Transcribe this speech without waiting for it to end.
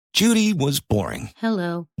Judy was boring.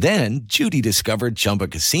 Hello. Then Judy discovered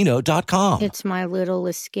ChumbaCasino.com. It's my little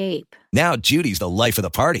escape. Now Judy's the life of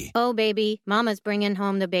the party. Oh, baby, mama's bringing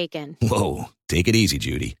home the bacon. Whoa, take it easy,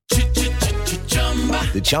 Judy.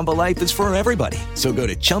 The Chumba life is for everybody. So go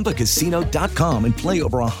to ChumbaCasino.com and play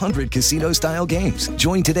over 100 casino-style games.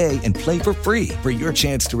 Join today and play for free for your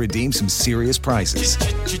chance to redeem some serious prizes.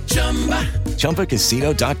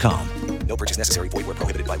 ChumbaCasino.com. No purchase necessary. Void where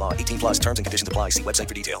prohibited by law. 18 plus terms and conditions apply. See website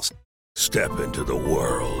for details. Step into the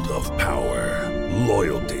world of power,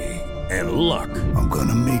 loyalty, and luck. I'm going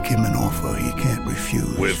to make him an offer he can't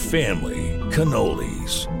refuse. With family,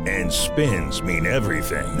 cannolis, and spins mean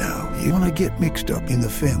everything. Now, you want to get mixed up in the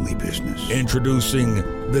family business. Introducing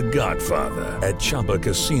The Godfather at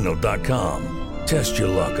ChumbaCasino.com. Test your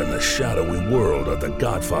luck in the shadowy world of The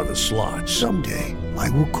Godfather slot. Someday, I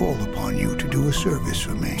will call upon you to do a service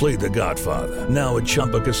for me. Play The Godfather, now at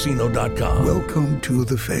ChumbaCasino.com. Welcome to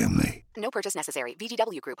the family. No purchase necessary.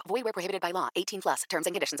 VGW Group. Void where prohibited by law. 18 plus. Terms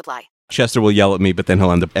and conditions apply. Chester will yell at me, but then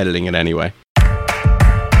he'll end up editing it anyway.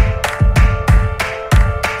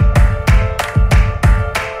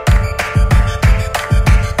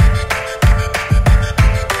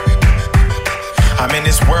 I'm in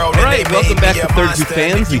this world. All right, welcome back to 32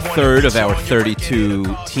 Fans, the third of our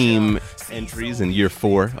 32 team entries in year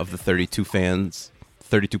 4 of the 32 Fans,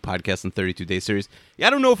 32 podcasts and 32 day series. Yeah, I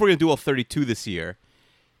don't know if we're going to do all 32 this year.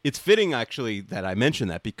 It's fitting, actually, that I mention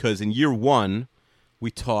that because in year 1, we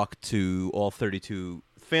talked to all 32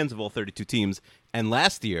 fans of all 32 teams, and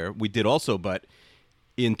last year we did also, but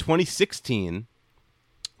in 2016,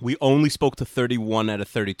 we only spoke to 31 out of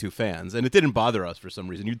 32 fans, and it didn't bother us for some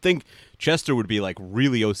reason. You'd think Chester would be like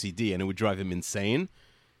really OCD and it would drive him insane.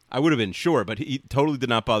 I would have been sure, but he totally did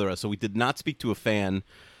not bother us. So we did not speak to a fan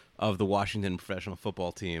of the Washington professional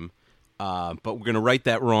football team. But we're going to right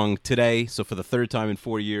that wrong today. So for the third time in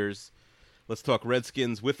 4 years, let's talk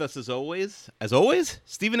Redskins. With us as always,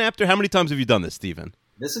 Stephen Apter. How many times have you done this, Stephen?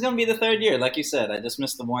 This is going to be the third year. Like you said, I just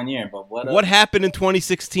missed the 1 year. But what happened in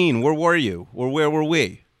 2016? Where were you? Or where were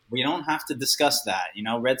we? We don't have to discuss that. You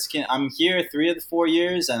know, Redskin. I'm here 3 of the 4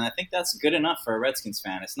 years, and I think that's good enough for a Redskins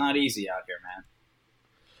fan. It's not easy out here, man.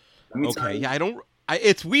 Okay, yeah,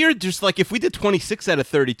 it's weird, just like if we did 26 out of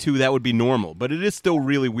 32, that would be normal. But it is still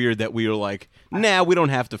really weird that we were like, nah, we don't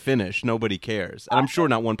have to finish. Nobody cares. And I'm sure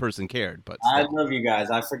not one person cared. But I love you guys.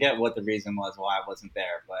 I forget what the reason was why I wasn't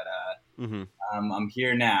there. But I'm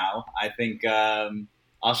here now. I think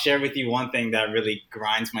I'll share with you one thing that really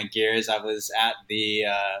grinds my gears. I was at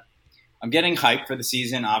I'm getting hyped for the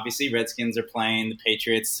season. Obviously, Redskins are playing the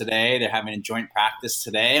Patriots today. They're having a joint practice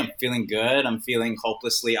today. I'm feeling good. I'm feeling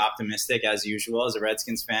hopelessly optimistic as usual as a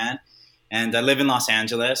Redskins fan. And I live in Los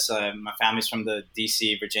Angeles. My family's from the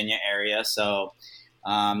D.C., Virginia area. So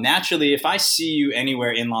naturally, if I see you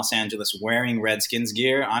anywhere in Los Angeles wearing Redskins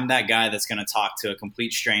gear, I'm that guy that's going to talk to a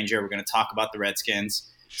complete stranger. We're going to talk about the Redskins.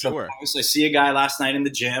 Sure. So I see a guy last night in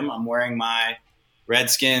the gym. I'm wearing my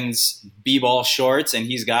Redskins b-ball shorts, and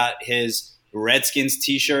he's got his Redskins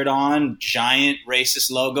t-shirt on, giant racist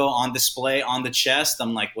logo on display on the chest.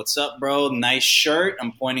 I'm like, what's up, bro? Nice shirt.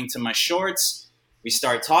 I'm pointing to my shorts. We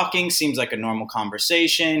start talking. Seems like a normal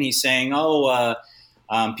conversation. He's saying,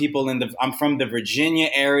 people I'm from the Virginia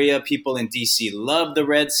area. People in D.C. love the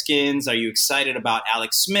Redskins. Are you excited about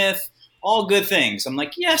Alex Smith? All good things. I'm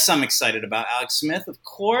like, yes, I'm excited about Alex Smith, of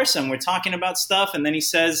course. And we're talking about stuff. And then he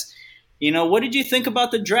says, what did you think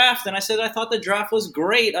about the draft? And I said, I thought the draft was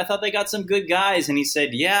great. I thought they got some good guys. And he said,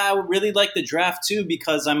 yeah, I really like the draft too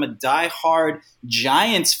because I'm a diehard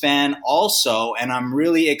Giants fan also. And I'm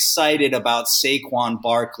really excited about Saquon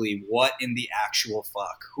Barkley. What in the actual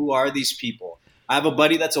fuck? Who are these people? I have a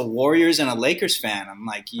buddy that's a Warriors and a Lakers fan. I'm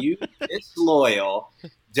like, you disloyal.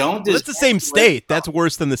 Don't. Well, that's the same state. That's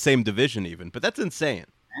worse than the same division even. But that's insane.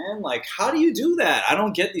 Man, like, how do you do that? I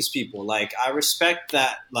don't get these people. Like, I respect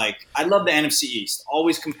that. Like, I love the NFC East.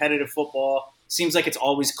 Always competitive football. Seems like it's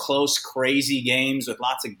always close, crazy games with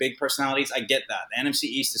lots of big personalities. I get that. The NFC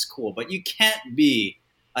East is cool. But you can't be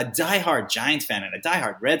a diehard Giants fan and a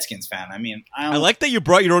diehard Redskins fan. I mean, I like that you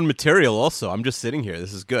brought your own material also. I'm just sitting here.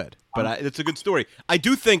 This is good. But it's a good story. I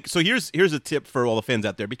do think – so here's a tip for all the fans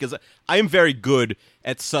out there because I am very good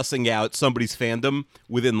at sussing out somebody's fandom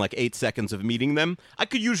within like 8 seconds of meeting them. I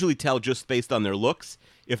could usually tell just based on their looks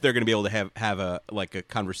if they're going to be able to have a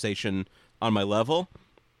conversation on my level.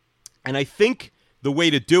 And I think the way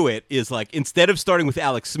to do it is like instead of starting with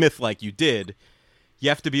Alex Smith like you did, you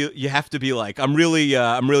have to be like I'm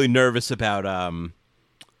really nervous about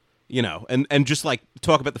and just like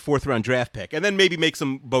talk about the 4th round draft pick, and then maybe make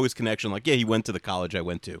some bogus connection, like, yeah, he went to the college I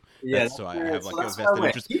went to. Yeah, so I have like a vested right.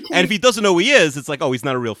 interest. And if he doesn't know who he is, it's like, oh, he's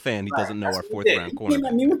not a real fan. He doesn't know our 4th round corner. He came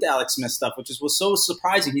at me with the Alex Smith stuff, which was so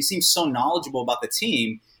surprising. He seems so knowledgeable about the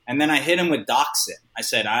team. And then I hit him with Doxson. I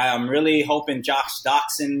said, I'm really hoping Josh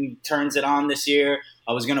Doxson turns it on this year.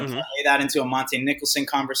 I was going to play that into a Monte Nicholson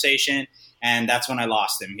conversation, and that's when I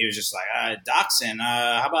lost him. He was just like, Doxson,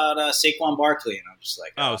 how about Saquon Barkley? And I'm just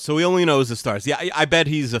like, oh, so he only knows the stars. Yeah, I bet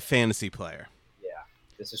he's a fantasy player. Yeah,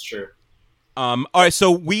 this is true. All right,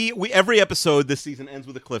 so we every episode this season ends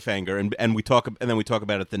with a cliffhanger, and we talk, and then we talk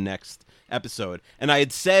about it the next episode. And I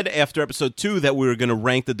had said after episode 2 that we were going to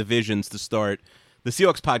rank the divisions to start the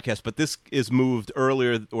Seahawks podcast, but this is moved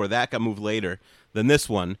earlier, or that got moved later than this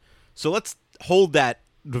one. So let's hold that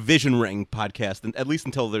division ranking podcast, and at least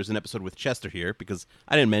until there's an episode with Chester here, because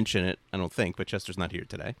I didn't mention it, I don't think, but Chester's not here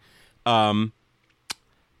today. And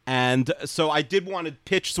so I did want to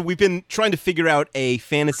pitch. So we've been trying to figure out a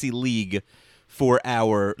fantasy league for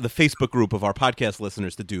the Facebook group of our podcast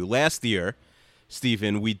listeners to do. Last year,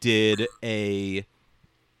 Stephen, we did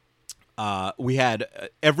we had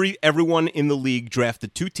everyone in the league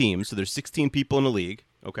drafted 2 teams, so there's 16 people in the league,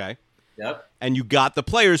 okay? Yep. And you got the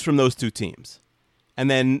players from those 2 teams.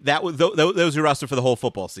 And then that was your roster for the whole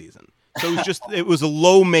football season. So it was a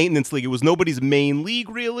low maintenance league. It was nobody's main league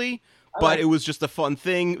really, but it was just a fun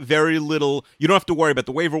thing. Very little. You don't have to worry about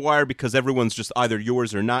the waiver wire because everyone's just either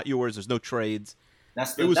yours or not yours. There's no trades.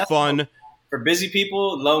 It was fun. For busy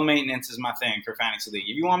people, low maintenance is my thing for fantasy league.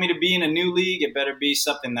 If you want me to be in a new league, it better be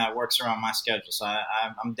something that works around my schedule. So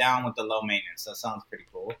I'm down with the low maintenance. That sounds pretty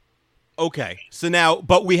cool. Okay, so now,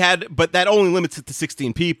 but that only limits it to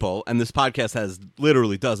 16 people, and this podcast has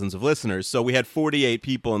literally dozens of listeners. So we had 48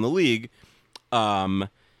 people in the league.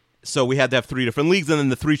 So we had to have 3 different leagues, and then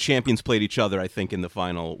the 3 champions played each other, I think, in the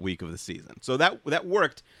final week of the season. So that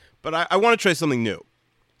worked, but I want to try something new.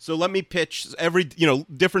 So let me pitch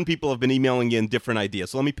different people have been emailing in different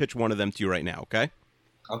ideas. So let me pitch one of them to you right now, okay?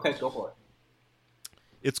 Okay, go for it.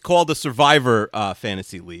 It's called the Survivor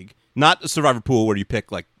Fantasy League. Not a Survivor Pool where you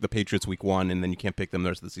pick like the Patriots week 1 and then you can't pick them the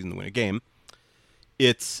rest of the season to win a game.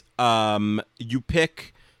 It's you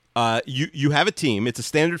pick you have a team. It's a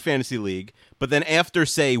standard fantasy league, but then after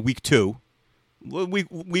say week 2,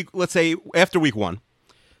 let's say after week 1,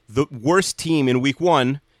 the worst team in week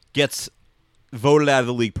 1 gets voted out of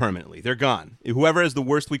the league permanently. They're gone. Whoever has the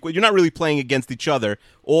worst week, you're not really playing against each other.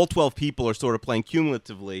 All 12 people are sort of playing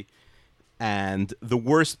cumulatively, and the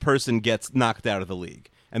worst person gets knocked out of the league.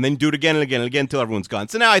 And then do it again and again and again until everyone's gone.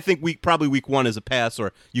 So now I think probably week 1 is a pass,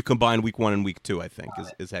 or you combine week 1 and week 2, I think,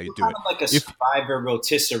 is how you do it. Kind of like a survivor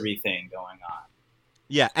rotisserie thing going on.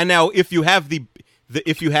 Yeah, and now if you have the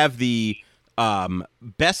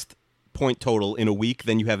best point total in a week,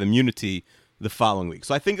 then you have immunity the following week.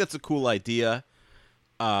 So I think that's a cool idea.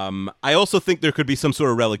 I also think there could be some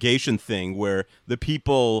sort of relegation thing where the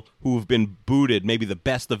people who have been booted, maybe the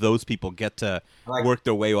best of those people, get to work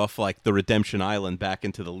their way off like the Redemption Island back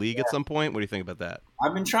into the league at some point. What do you think about that?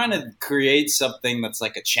 I've been trying to create something that's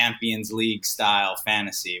like a Champions League style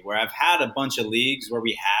fantasy where I've had a bunch of leagues where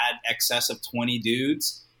we had excess of 20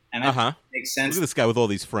 dudes. And I think it makes sense. Look at this guy with all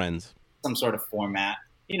these friends. Some sort of format.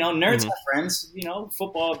 Nerds have friends.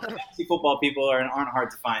 Fantasy football people aren't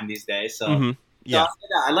hard to find these days. So, yeah,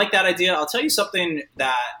 I like that idea. I'll tell you something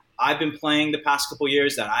that I've been playing the past couple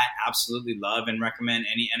years that I absolutely love and recommend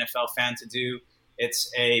any NFL fan to do.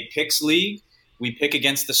 It's a picks league. We pick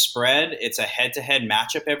against the spread. It's a head-to-head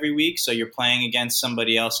matchup every week. So you're playing against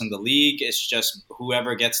somebody else in the league. It's just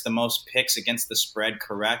whoever gets the most picks against the spread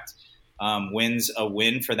correct wins a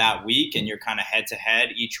win for that week, and you're kind of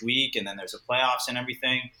head-to-head each week, and then there's a playoffs and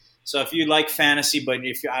everything. So if you like fantasy, but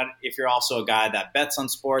if you're also a guy that bets on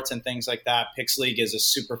sports and things like that, Picks League is a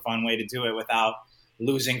super fun way to do it without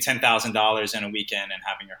losing $10,000 in a weekend and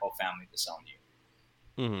having your whole family disown you.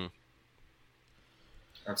 Mm-hmm.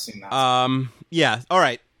 I've seen that. Yeah. All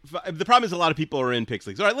right. The problem is a lot of people are in Picks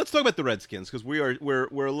Leagues. All right, let's talk about the Redskins because we're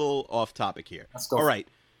a little off topic here. Let's go. All right.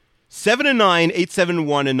 7-9,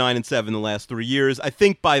 8-7-1, and 9-7 the last 3 years. I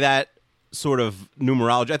think by that sort of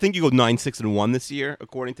numerology, I think you go 9-6-1 this year,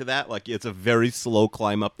 according to that. Like, it's a very slow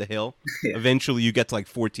climb up the hill. Yeah. Eventually, you get to like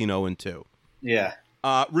 14-0-2. Yeah.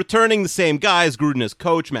 Returning the same guys, Gruden as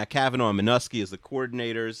coach, Matt Cavanaugh and Minuski as the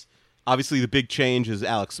coordinators. Obviously, the big change is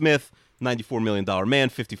Alex Smith, $94 million man,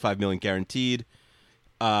 $55 million guaranteed.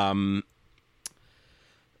 And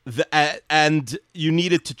you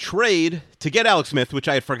needed to trade to get Alex Smith, which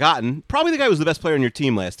I had forgotten. Probably the guy who was the best player on your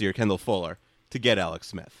team last year, Kendall Fuller, to get Alex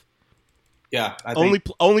Smith. Yeah, I think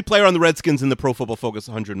only player on the Redskins in the Pro Football Focus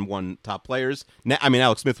 101 top players. I mean,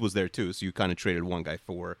 Alex Smith was there too, so you kind of traded one guy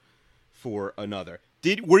for another.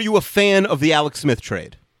 Were you a fan of the Alex Smith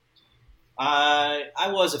trade?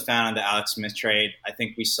 I was a fan of the Alex Smith trade. I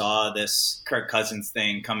think we saw this Kirk Cousins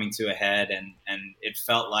thing coming to a head, and it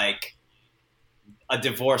felt like a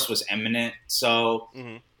divorce was imminent. So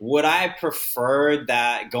would I prefer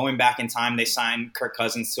that going back in time they signed Kirk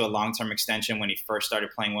Cousins to a long-term extension when he first started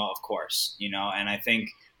playing well? Of course, and I think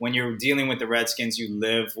when you're dealing with the Redskins, you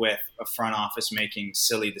live with a front office making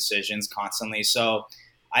silly decisions constantly. So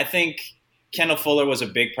I think Kendall Fuller was a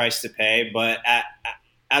big price to pay, but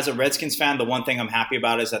as a Redskins fan, the one thing I'm happy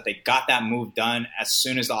about is that they got that move done as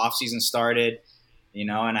soon as the offseason started.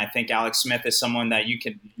 And I think Alex Smith is someone that you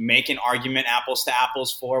could make an argument apples to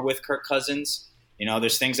apples for with Kirk Cousins.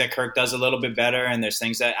 There's things that Kirk does a little bit better, and there's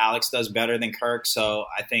things that Alex does better than Kirk. So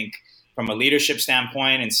I think from a leadership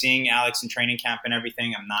standpoint and seeing Alex in training camp and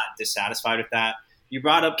everything, I'm not dissatisfied with that. You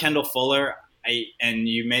brought up Kendall Fuller, and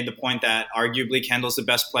you made the point that arguably Kendall's the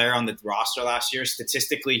best player on the roster last year.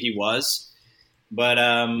 Statistically, he was. But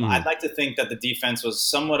I'd like to think that the defense was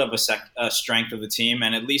somewhat of a strength of the team.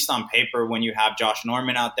 And at least on paper, when you have Josh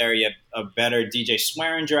Norman out there, you have a better DJ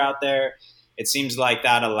Swearinger out there. It seems like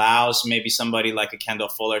that allows maybe somebody like a Kendall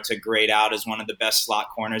Fuller to grade out as one of the best slot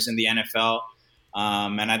corners in the NFL.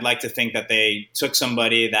 And I'd like to think that they took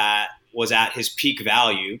somebody that was at his peak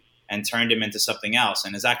value and turned him into something else.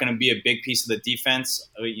 And is that going to be a big piece of the defense?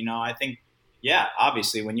 I think, yeah,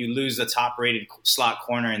 obviously, when you lose the top-rated slot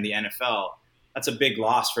corner in the NFL, that's a big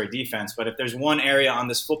loss for a defense. But if there's one area on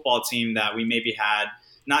this football team that we maybe had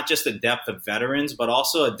not just a depth of veterans, but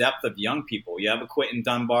also a depth of young people. You have a Quentin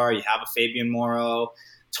Dunbar, you have a Fabian Morrow,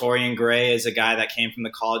 Torian Gray is a guy that came from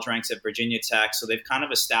the college ranks at Virginia Tech. So they've kind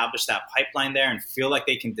of established that pipeline there and feel like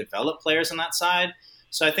they can develop players on that side.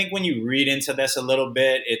 So I think when you read into this a little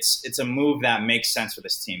bit, it's a move that makes sense for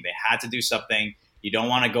this team. They had to do something. You don't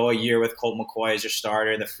want to go a year with Colt McCoy as your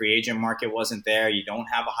starter. The free agent market wasn't there. You don't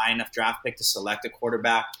have a high enough draft pick to select a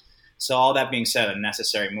quarterback. So all that being said, a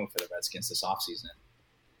necessary move for the Redskins this offseason.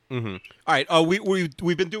 Mm-hmm. All right,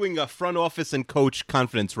 we've been doing a front office and coach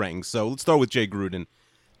confidence rankings. So let's start with Jay Gruden.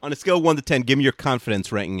 On a scale of 1 to 10, give me your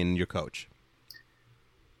confidence ranking in your coach.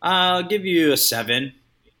 I'll give you a 7.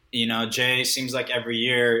 Jay seems like every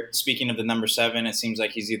year, speaking of the number 7, it seems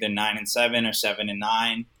like he's either 9-7 or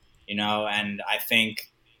 7-9. And I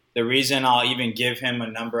think the reason I'll even give him a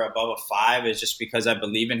number above a 5 is just because I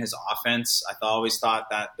believe in his offense. I always thought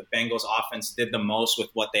that the Bengals offense did the most with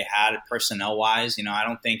what they had personnel-wise. I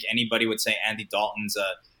don't think anybody would say Andy Dalton's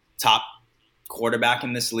a top quarterback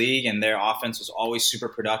in this league, and their offense was always super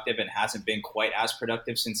productive and hasn't been quite as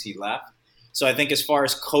productive since he left. So I think as far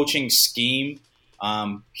as coaching scheme,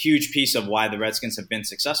 huge piece of why the Redskins have been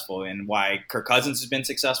successful and why Kirk Cousins has been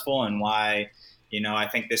successful and why I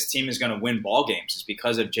think this team is going to win ball games is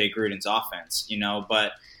because of Jay Gruden's offense,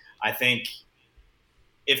 but I think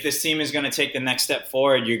if this team is going to take the next step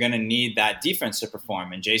forward, you're going to need that defense to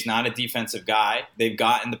perform. And Jay's not a defensive guy. They've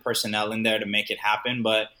gotten the personnel in there to make it happen.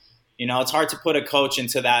 But, it's hard to put a coach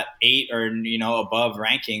into that 8 or, above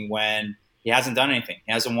ranking when he hasn't done anything.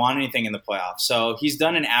 He hasn't won anything in the playoffs. So he's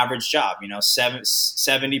done an average job.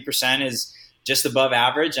 70% is just above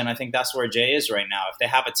average, and I think that's where Jay is right now. If they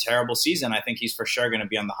have a terrible season, I think he's for sure going to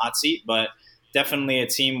be on the hot seat, but definitely a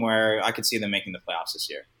team where I could see them making the playoffs this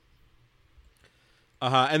year.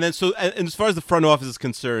 And as far as the front office is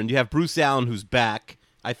concerned, you have Bruce Allen, who's back,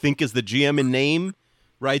 I think is the GM in name,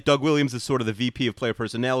 right? Doug Williams is sort of the VP of player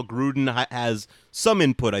personnel. Gruden has some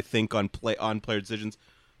input, I think, on player decisions.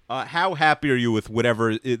 How happy are you with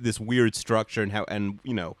whatever this weird structure and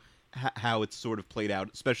how it's sort of played out,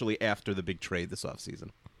 especially after the big trade this offseason?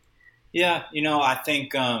 Yeah, I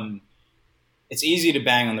think it's easy to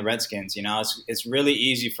bang on the Redskins. It's really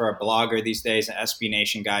easy for a blogger these days, an SB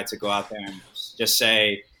Nation guy, to go out there and just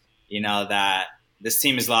say, that this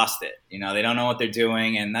team has lost it. They don't know what they're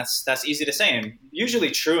doing, and that's easy to say, and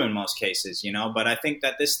usually true in most cases. But I think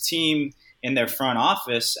that this team in their front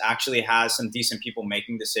office actually has some decent people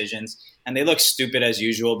making decisions, and they look stupid as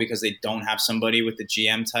usual because they don't have somebody with the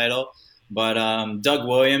GM title. But Doug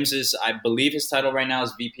Williams I believe his title right now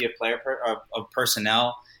is VP of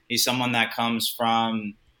personnel. He's someone that comes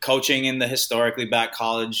from coaching in the historically black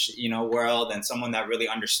college, world, and someone that really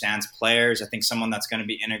understands players. I think someone that's going to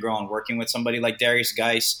be integral in working with somebody like Darius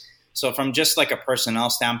Geis. So from just like a personnel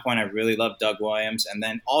standpoint, I really love Doug Williams. And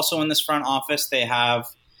then also in this front office, they have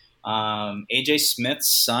AJ Smith's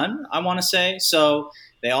son, I want to say. So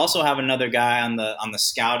they also have another guy on the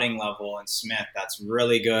scouting level in Smith that's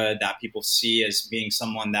really good, that people see as being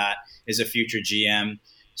someone that is a future GM.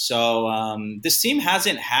 So this team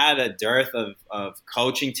hasn't had a dearth of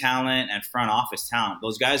coaching talent and front office talent.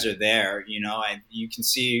 Those guys are there, and you can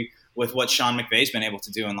see with what Sean McVay's been able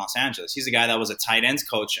to do in Los Angeles. He's a guy that was a tight ends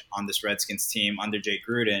coach on this Redskins team under Jay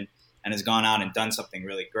Gruden and has gone out and done something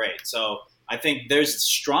really great. So I think there's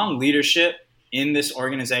strong leadership in this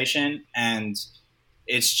organization, and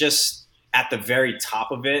it's just at the very top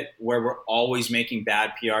of it where we're always making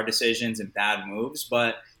bad PR decisions and bad moves.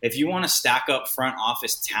 But if you want to stack up front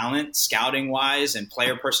office talent, scouting-wise and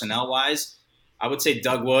player personnel-wise, I would say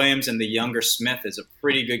Doug Williams and the younger Smith is a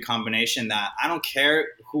pretty good combination that I don't care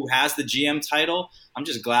who has the GM title. I'm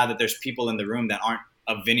just glad that there's people in the room that aren't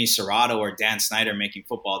a Vinny Serrato or Dan Snyder making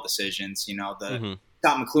football decisions. The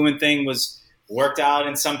Scott McLuhan thing worked out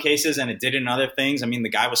in some cases and it did in other things. I mean, the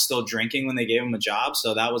guy was still drinking when they gave him a job,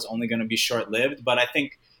 so that was only going to be short-lived. But I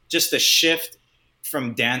think just the shift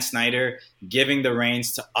from Dan Snyder giving the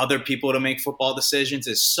reins to other people to make football decisions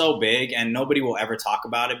is so big, and nobody will ever talk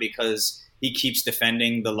about it because he keeps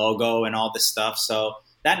defending the logo and all this stuff. So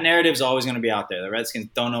that narrative is always going to be out there. The Redskins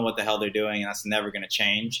don't know what the hell they're doing, and that's never going to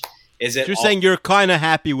change. So you're saying you're kind of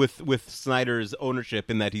happy with Snyder's ownership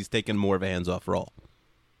in that he's taken more of a hands-off role?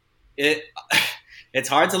 It's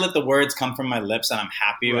hard to let the words come from my lips that I'm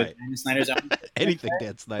happy with Dan Snyder's ownership. Anything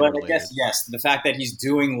Dan Snyder But I guess, yes, the fact that he's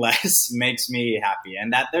doing less makes me happy,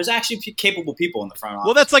 and that there's actually capable people in the front office.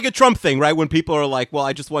 Well, that's like a Trump thing, right? When people are like, well,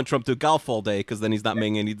 I just want Trump to golf all day because then he's not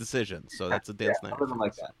making any decisions. So that's a Dan Snyder. I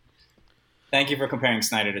like that. Thank you for comparing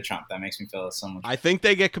Snyder to Trump. That makes me feel so much. I think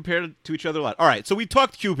they get compared to each other a lot. All right, so we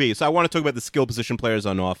talked QB, so I want to talk about the skill position players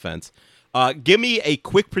on offense. Give me a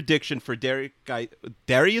quick prediction for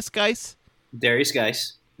Darius Geis. Darius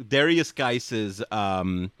Geis. Darius Geis's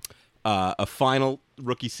a final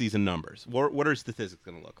rookie season numbers. What are statistics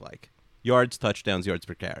going to look like? Yards, touchdowns, yards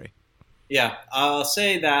per carry. Yeah, I'll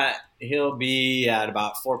say that he'll be at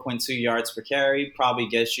about 4.2 yards per carry, probably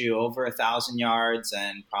gets you over 1,000 yards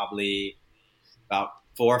and probably about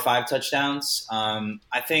 4 or 5 touchdowns.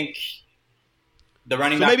 I think the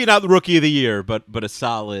running back, maybe not the rookie of the year, but a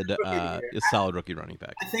solid solid rookie running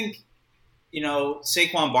back. I think,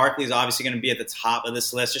 Saquon Barkley is obviously going to be at the top of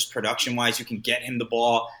this list, just production-wise. You can get him the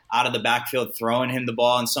ball out of the backfield, throwing him the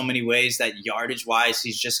ball in so many ways that yardage-wise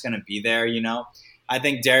he's just going to be there, I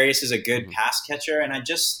think Darius is a good pass catcher, and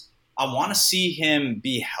I want to see him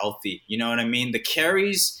be healthy. You know what I mean? The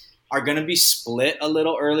carries are going to be split a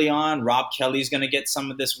little early on. Rob Kelly's going to get some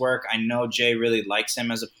of this work. I know Jay really likes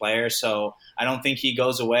him as a player, so I don't think he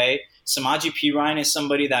goes away. Samaje Perine is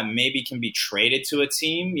somebody that maybe can be traded to a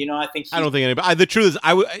team. I think I don't think anybody. The truth is,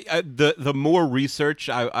 the more research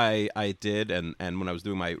I did, and when I was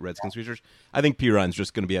doing my Redskins research, I think Perine's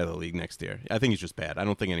just going to be out of the league next year. I think he's just bad. I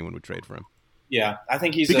don't think anyone would trade for him. Yeah, I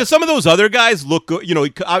think he's because some of those other guys look good.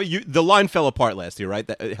 The line fell apart last year, right?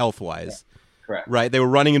 Health wise, yeah, correct. Right, they were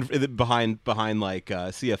running behind like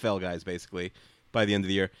CFL guys basically by the end of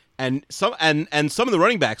the year, and some of the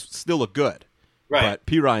running backs still look good. Right. But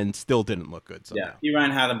Perine still didn't look good. Somehow. Yeah,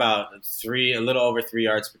 Perine had about a little over 3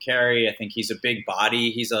 yards per carry. I think he's a big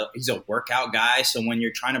body. He's a workout guy. So when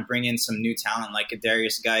you're trying to bring in some new talent like a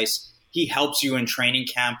Darius Geis, he helps you in training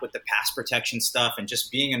camp with the pass protection stuff and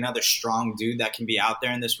just being another strong dude that can be out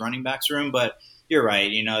there in this running backs room. But you're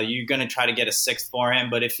right. You're going to try to get a sixth for him.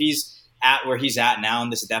 But if he's at where he's at now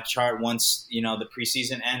in this depth chart, once the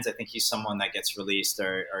preseason ends, I think he's someone that gets released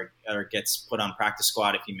or gets put on practice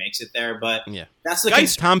squad if he makes it there. But yeah, that's the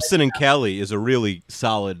guys. Thompson and Kelly is a really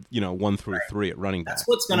solid 1 through 3 at running back. That's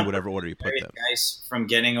what's going to whatever order you put them. Guys from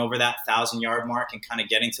getting over that 1,000-yard mark and kind of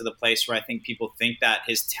getting to the place where I think people think that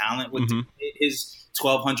his talent would his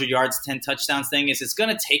 1,200 yards, 10 touchdowns thing is it's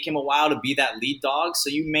going to take him a while to be that lead dog.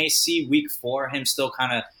 So you may see week 4 him still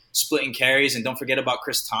kind of splitting carries, and don't forget about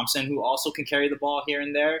Chris Thompson, who also can carry the ball here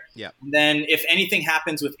and there. Yeah. And then if anything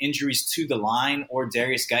happens with injuries to the line or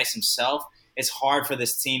Darius Geis himself, it's hard for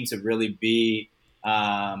this team to really be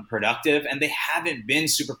productive, and they haven't been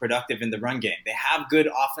super productive in the run game. They have good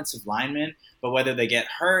offensive linemen, but whether they get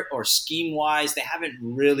hurt or scheme-wise, they haven't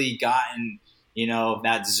really gotten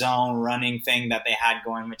that zone running thing that they had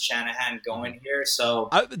going with Shanahan going here. So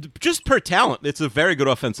just per talent, it's a very good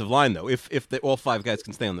offensive line, though, if all 5 guys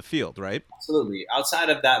can stay on the field, right? Absolutely. Outside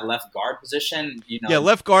of that left guard position, Yeah,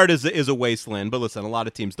 left guard is a wasteland, but listen, a lot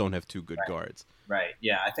of teams don't have 2 good guards. Right,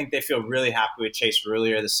 yeah. I think they feel really happy with Chase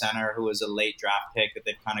Rulier, the center, who was a late draft pick that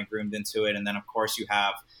they've kind of groomed into it. And then, of course, you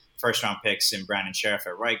have first-round picks in Brandon Sheriff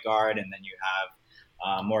at right guard, and then you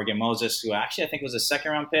have Morgan Moses, who actually I think was a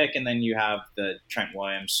second-round pick, and then you have the Trent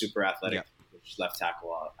Williams, super athletic left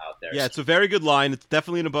tackle out there. Yeah, it's a very good line. It's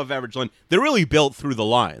definitely an above-average line. They're really built through the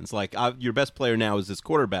lines. Like your best player now is this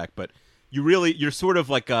quarterback, but you're sort of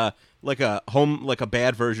like a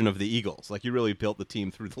bad version of the Eagles. Like you really built the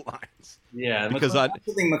team through the lines. Yeah, because that's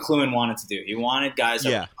the thing McLuhan wanted to do. He wanted guys that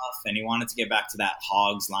were Yeah. tough, and he wanted to get back to that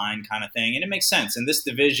hogs line kind of thing. And it makes sense in this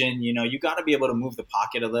division. You know, you got to be able to move the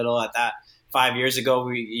pocket a little. At that 5 years ago,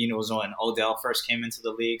 it was when Odell first came into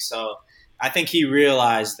the league. So I think he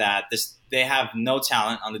realized that they have no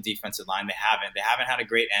talent on the defensive line. They haven't had a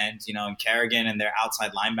great end. You know, and Kerrigan and their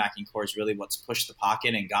outside linebacking core is really what's pushed the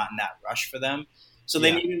pocket and gotten that rush for them. So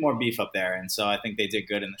they needed more beef up there, and so I think they did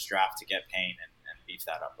good in this draft to get Payne and beef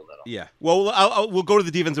that up a little. Yeah. Well, we'll go to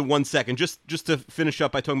the defense in 1 second. Just to finish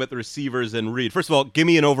up by talking about the receivers and Reed. First of all, give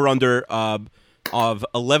me an over-under of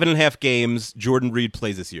 11.5 games Jordan Reed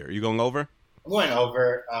plays this year. Are you going over? I'm going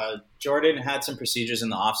over. Jordan had some procedures in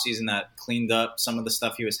the offseason that cleaned up some of the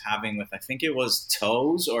stuff he was having with, I think it was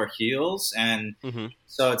toes or heels. And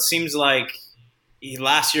so it seems like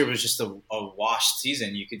last year was just a washed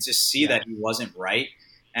season. You could just see that he wasn't right.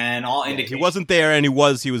 And all indications, he wasn't there, and he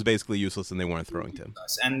was basically useless, and they weren't throwing to him.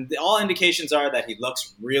 And all indications are that he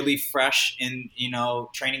looks really fresh in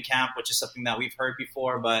training camp, which is something that we've heard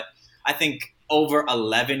before. But I think over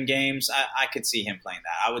 11 games, I could see him playing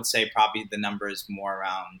that. I would say probably the number is more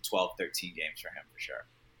around 12, 13 games for him for sure.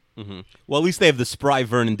 Well, at least they have the spry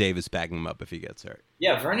Vernon Davis backing him up if he gets hurt.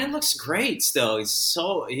 Yeah, Vernon looks great still.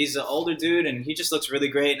 He's an older dude, and he just looks really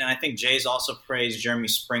great. And I think Jay's also praised Jeremy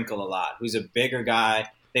Sprinkle a lot, who's a bigger guy.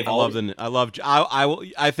 I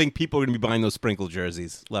think people are going to be buying those Sprinkle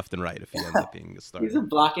jerseys left and right if he ends up being a starter. He's a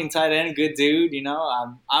blocking tight end, good dude. You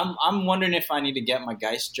know, I'm wondering if I need to get my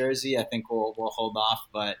Geist jersey. I think we'll hold off,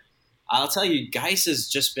 but I'll tell you, Geist has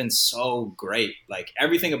just been so great. Like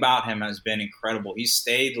everything about him has been incredible. He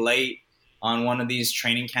stayed late on one of these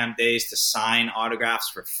training camp days to sign autographs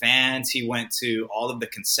for fans. He went to all of the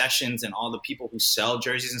concessions and all the people who sell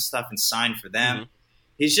jerseys and stuff and signed for them.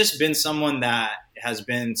 He's just been someone that has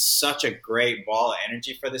been such a great ball of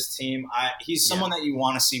energy for this team. He's someone that you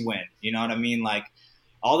want to see win. You know what I mean? Like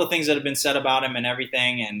all the things that have been said about him and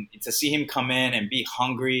everything, and to see him come in and be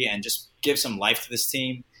hungry and just give some life to this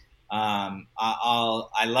team,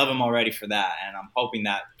 I love him already for that, and I'm hoping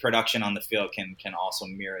that production on the field can also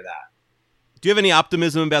mirror that. Do you have any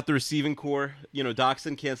optimism about the receiving core? You know,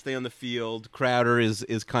 Doxson can't stay on the field. Crowder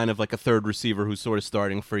is kind of like a third receiver who's sort of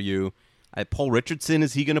starting for you. Paul Richardson,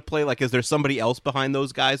 is he going to play? Like, is there somebody else behind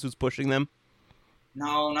those guys who's pushing them?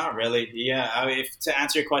 No, not really. Yeah, to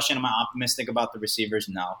answer your question, am I optimistic about the receivers?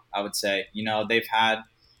 No, I would say. You know, they've had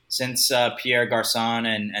since Pierre Garçon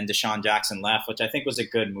and Deshaun Jackson left, which I think was a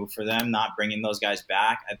good move for them, not bringing those guys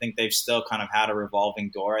back. I think they've still kind of had a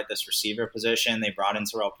revolving door at this receiver position. They brought in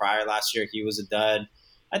Terrell Pryor last year. He was a dud.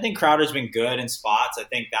 I think Crowder's been good in spots. I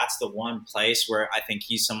think that's the one place where I think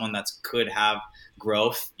he's someone that could have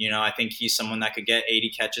growth. You know, I think he's someone that could get 80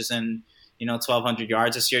 catches and 1,200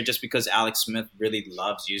 yards this year, just because Alex Smith really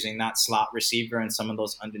loves using that slot receiver and some of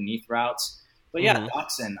those underneath routes. But yeah,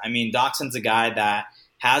 Doxson. I mean, Doxson's a guy that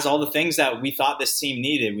has all the things that we thought this team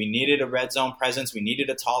needed. We needed a red zone presence. We needed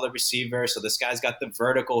a taller receiver. So this guy's got the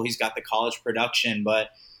vertical. He's got the college production, but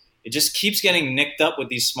it just keeps getting nicked up with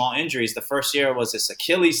these small injuries. The first year was this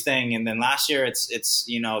Achilles thing, and then last year it's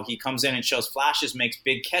he comes in and shows flashes, makes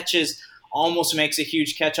big catches, almost makes a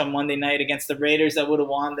huge catch on Monday night against the Raiders that would have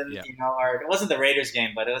won. Or it wasn't the Raiders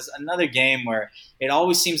game, but it was another game where it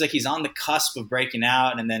always seems like he's on the cusp of breaking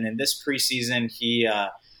out. And then in this preseason, he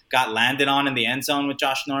got landed on in the end zone with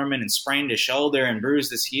Josh Norman and sprained his shoulder and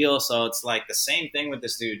bruised his heel. So it's like the same thing with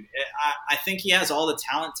this dude. I think he has all the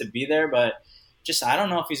talent to be there, but I don't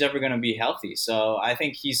know if he's ever going to be healthy. So I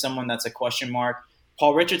think he's someone that's a question mark.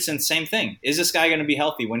 Paul Richardson, same thing. Is this guy going to be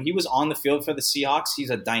healthy? When he was on the field for the Seahawks, he's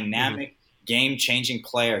a dynamic, game-changing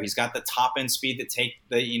player. He's got the top-end speed to take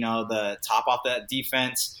the top off that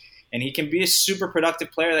defense, and he can be a super productive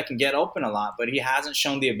player that can get open a lot, but he hasn't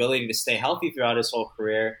shown the ability to stay healthy throughout his whole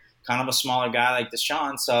career, kind of a smaller guy like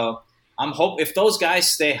Deshaun. So if those guys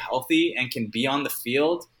stay healthy and can be on the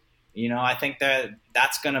field, I think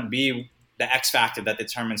that's going to be the X factor that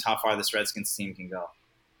determines how far this Redskins team can go.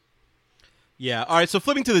 Yeah. All right. So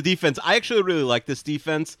flipping to the defense, I actually really like this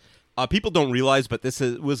defense. People don't realize, but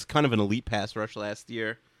was kind of an elite pass rush last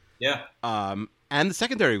year. Yeah. And the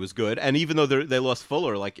secondary was good. And even though they lost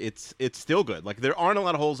Fuller, like it's still good. Like there aren't a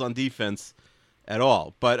lot of holes on defense at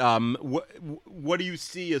all. But what do you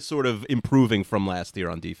see as sort of improving from last year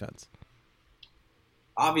on defense?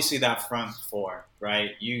 Obviously that front four,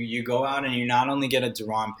 right? You go out and you not only get a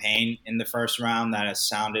Daron Payne in the first round that has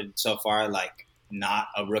sounded so far like not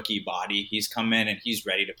a rookie body. He's come in and he's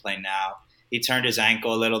ready to play now. He turned his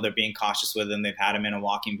ankle a little. They're being cautious with him. They've had him in a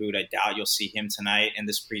walking boot. I doubt you'll see him tonight in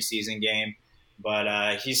this preseason game.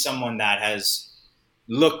 but he's someone that has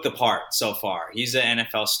looked the part so far. He's an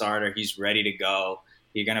NFL starter. He's ready to go.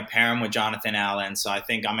 You're going to pair him with Jonathan Allen, so I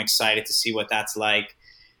think I'm excited to see what that's like.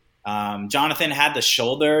 Jonathan had the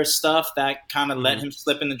shoulder stuff that kind of let him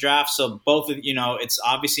slip in the draft. So both of it's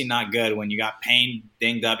obviously not good when you got Payne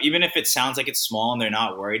dinged up, even if it sounds like it's small and they're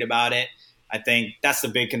not worried about it. I think that's the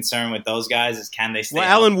big concern with those guys is can they stay Well,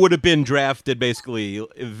 Allen would have been drafted basically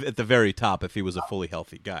at the very top if he was a fully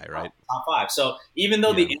healthy guy, right? Top 5. So even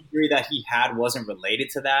though the injury that he had wasn't related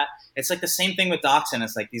to that, it's like the same thing with Doxson.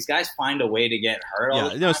 It's like these guys find a way to get hurt all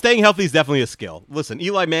the time. Staying healthy is definitely a skill. Listen,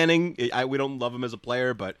 Eli Manning, we don't love him as a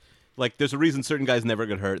player, but like there's a reason certain guys never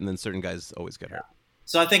get hurt and then certain guys always get hurt.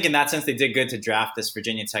 So I think in that sense, they did good to draft this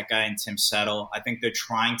Virginia Tech guy and Tim Settle. I think they're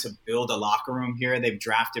trying to build a locker room here. They've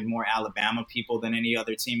drafted more Alabama people than any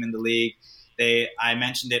other team in the league. I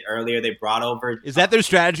mentioned it earlier. They brought over. Is that their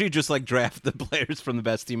strategy? Just like draft the players from the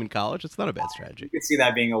best team in college? It's not a bad strategy. You could see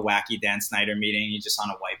that being a wacky Dan Snyder meeting. You just on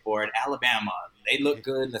a whiteboard. Alabama, they look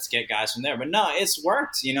good. Let's get guys from there. But no, it's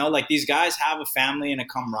worked. Like these guys have a family and a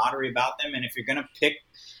camaraderie about them. And if you're going to pick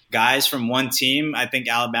guys from one team, I think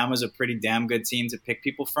Alabama's a pretty damn good team to pick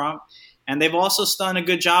people from. And they've also done a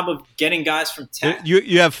good job of getting guys from Tech.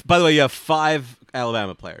 You have, by the way, you have 5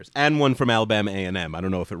 Alabama players and one from Alabama A&M. I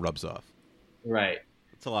don't know if it rubs off. Right.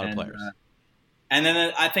 It's a lot of players. And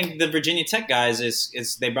then I think the Virginia Tech guys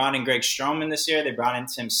is they brought in Greg Stroman this year. They brought in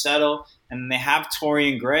Tim Settle. And they have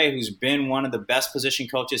Torian Gray, who's been one of the best position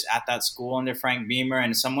coaches at that school under Frank Beamer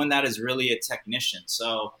and someone that is really a technician.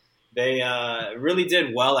 So they really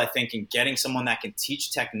did well, I think, in getting someone that can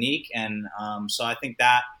teach technique. And so I think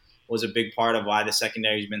that was a big part of why the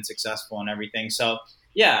secondary has been successful and everything. So,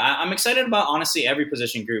 yeah, I'm excited about, honestly, every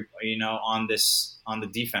position group, on the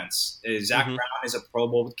defense. Zach Brown is a Pro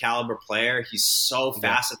Bowl caliber player. He's so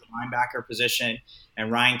fast at the linebacker position. And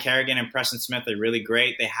Ryan Kerrigan and Preston Smith are really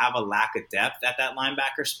great. They have a lack of depth at that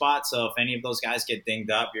linebacker spot. So if any of those guys get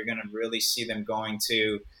dinged up, you're going to really see them going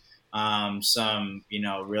to some,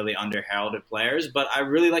 really underheralded players. But I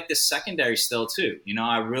really like the secondary still, too.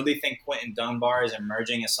 I really think Quentin Dunbar is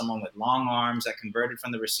emerging as someone with long arms that converted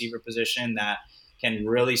from the receiver position that can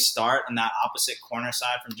really start on that opposite corner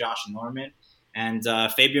side from Josh Norman. And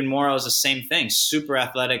Fabian Morrow is the same thing. Super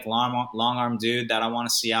athletic, long arm dude that I want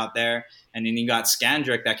to see out there. And then you got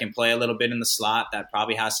Skandrick that can play a little bit in the slot that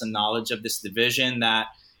probably has some knowledge of this division that,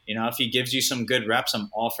 if he gives you some good reps, I'm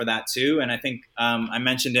all for that too. And I think I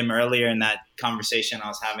mentioned him earlier in that conversation I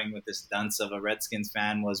was having with this dunce of a Redskins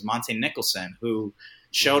fan was Monte Nicholson, who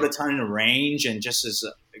showed a ton of range and just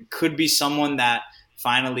could be someone that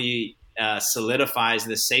finally solidifies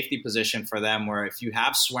the safety position for them, where if you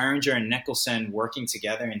have Swearinger and Nicholson working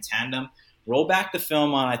together in tandem, roll back the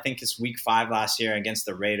film on, I think it's week 5 last year against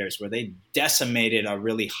the Raiders, where they decimated a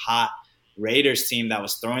really hot Raiders team that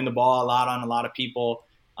was throwing the ball a lot on a lot of people.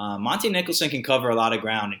 Monte Nicholson can cover a lot of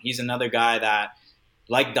ground, and he's another guy that,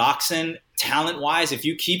 like Doxson, talent-wise, if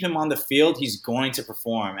you keep him on the field, he's going to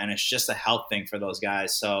perform, and it's just a health thing for those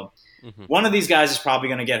guys. So one of these guys is probably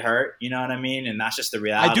going to get hurt, you know what I mean? And that's just the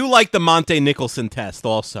reality. I do like the Monte Nicholson test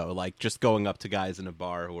also, like just going up to guys in a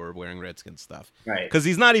bar who are wearing Redskins stuff. Right. Because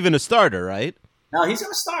he's not even a starter, right? No, he's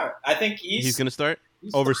going to start. I think he's going to start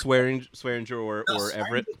over Swearinger or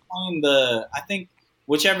Everett? I think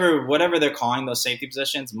whatever they're calling those safety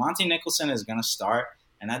positions, Monte Nicholson is going to start,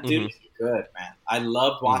 and that dude is good, man. I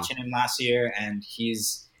loved watching him last year, and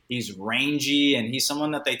he's rangy, and he's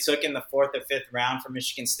someone that they took in the 4th or 5th round from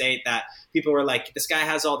Michigan State that people were like, this guy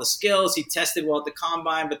has all the skills. He tested well at the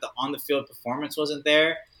combine, but the on-the-field performance wasn't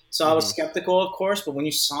there. So I was skeptical, of course, but when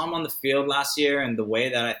you saw him on the field last year and the way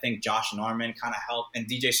that I think Josh Norman kind of helped and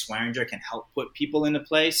DJ Swearinger can help put people into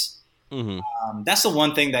place, that's the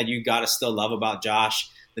one thing that you got to still love about Josh.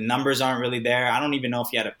 The numbers aren't really there. I don't even know if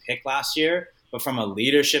he had a pick last year, but from a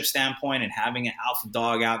leadership standpoint and having an alpha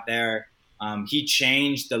dog out there, he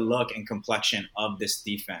changed the look and complexion of this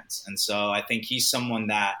defense. And so I think he's someone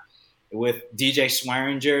that, with DJ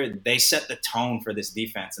Swearinger, they set the tone for this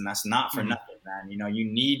defense, and that's not for nothing, man. You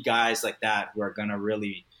need guys like that who are going to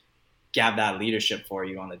really have that leadership for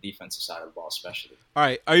you on the defensive side of the ball, especially. All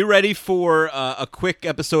right. Are you ready for a quick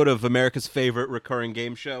episode of America's favorite recurring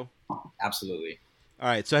game show? Absolutely. All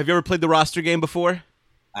right. So have you ever played the roster game before?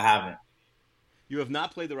 I haven't. You have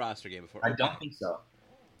not played the roster game before? I don't think so.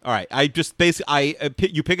 All right. I just basically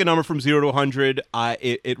you pick a number from 0 to 100.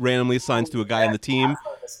 It randomly assigns to a guy on the team.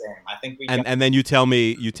 I think and then you tell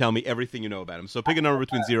me everything you know about him. So pick a number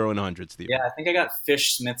between 0 and 100, Steve. Yeah, I think I got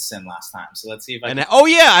Fish Smithson last time. So let's see if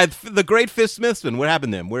I. The great Fish Smithson. What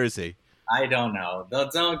happened to him? Where is he? I don't know.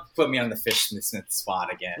 Don't put me on the Smith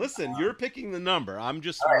spot again. Listen, you're picking the number. I'm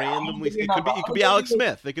just right, randomly. I'm gonna give you It a could be. number. It could be Alex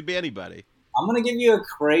Smith. It could be anybody. I'm gonna give you a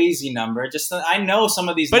crazy number. Just I know some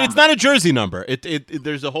of these, But numbers. it's not a jersey number. It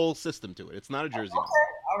there's a whole system to it. It's not a jersey number.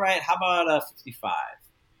 All right. How about 55?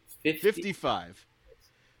 55.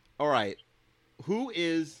 All right. Who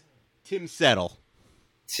is Tim Settle?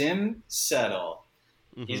 Tim Settle.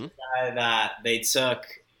 He's the guy that they took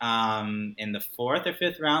in the 4th or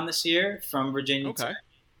 5th round this year from Virginia Tech.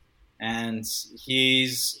 And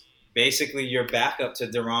he's basically your backup to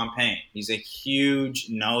Deron Payne. He's a huge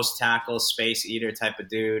nose tackle, space eater type of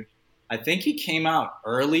dude. I think he came out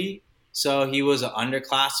early, so he was an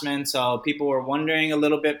underclassman. So people were wondering a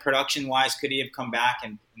little bit production-wise, could he have come back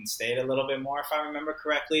and stayed a little bit more, if I remember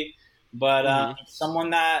correctly. But someone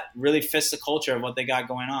that really fits the culture of what they got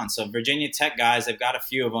going on. So Virginia Tech guys, they've got a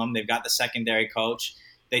few of them. They've got the secondary coach.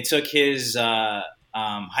 They took his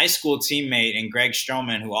high school teammate in Greg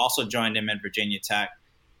Stroman, who also joined him at Virginia Tech.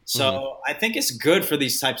 So I think it's good for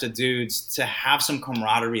these types of dudes to have some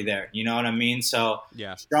camaraderie there. You know what I mean? So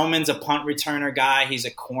Stroman's a punt returner guy. He's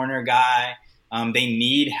a corner guy. They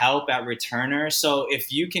need help at returner. So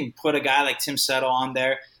if you can put a guy like Tim Settle on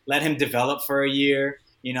there, let him develop for a year,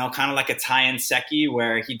 you know, kind of like a Ty Nsekhe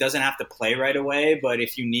where he doesn't have to play right away. But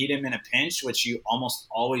if you need him in a pinch, which you almost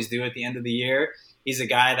always do at the end of the year, he's a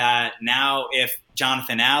guy that now if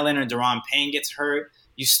Jonathan Allen or Deron Payne gets hurt,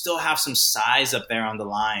 you still have some size up there on the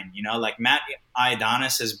line. You know, like Matt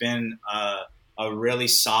Ioannidis has been a really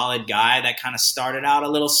solid guy that kind of started out a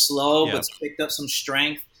little slow but picked up some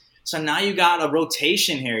strength. So now you got a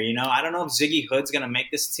rotation here. You know, I don't know if Ziggy Hood's going to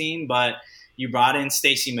make this team, but you brought in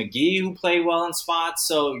Stacey McGee, who played well in spots.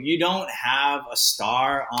 So you don't have a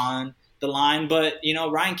star on the line, but, you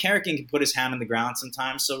know, Ryan Kerrigan can put his hand on the ground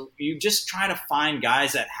sometimes. So you just try to find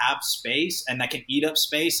guys that have space and that can eat up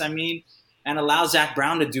space, and allow Zach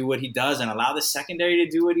Brown to do what he does and allow the secondary to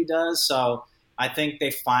do what he does. So I think they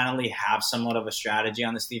finally have somewhat of a strategy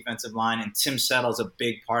on this defensive line, and Tim Settle's a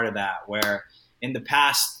big part of that, where in the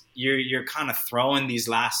past you're kind of throwing these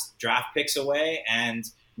last draft picks away, and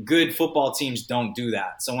good football teams don't do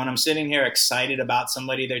that. So when I'm sitting here excited about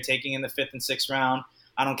somebody they're taking in the 5th and 6th round,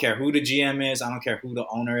 I don't care who the GM is. I don't care who the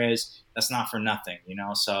owner is. That's not for nothing, you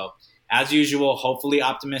know. So as usual, hopefully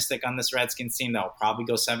optimistic on this Redskins team. They'll probably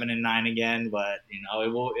go 7-9 again, but you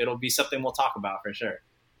know it'll be something we'll talk about for sure.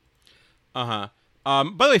 By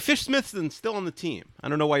the way, Fish Smithson's still on the team. I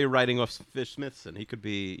don't know why you're writing off Fish Smithson. He could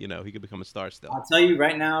be, you know, he could become a star still. I'll tell you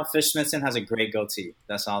right now, Fish Smithson has a great goatee.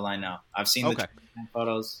 That's all I know. I've seen the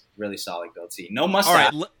photos. Really solid goatee. No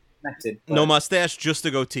mustache. All right. No mustache, just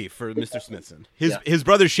a goatee for Mr. Smithson. His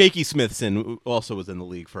brother Shaky Smithson also was in the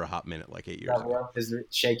league for a hot minute, like 8 years ago. Is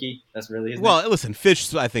Shaky? That's really his name? Well, listen,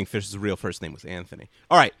 Fish. I think Fish's real first name was Anthony.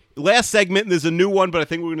 All right, last segment. There's a new one, but I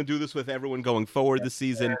think we're going to do this with everyone going forward this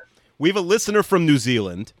season. We have a listener from New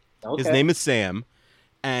Zealand. Okay. His name is Sam,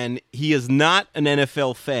 and he is not an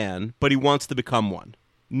NFL fan, but he wants to become one.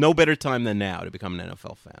 No better time than now to become an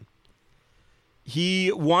NFL fan.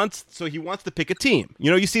 He wants to pick a team. You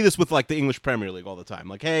know, you see this with like the English Premier League all the time.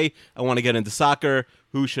 Like, hey, I want to get into soccer.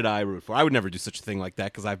 Who should I root for? I would never do such a thing like that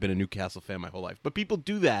because I've been a Newcastle fan my whole life. But people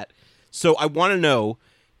do that. So I want to know,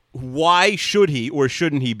 why should he or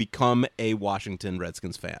shouldn't he become a Washington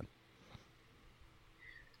Redskins fan?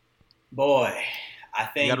 Boy, I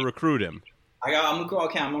think you got to recruit him. I'm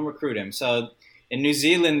gonna recruit him. So in New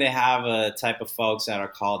Zealand, they have a type of folks that are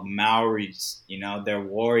called Maoris. You know, they're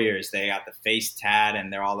warriors. They got the face tat,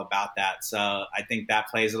 and they're all about that. So I think that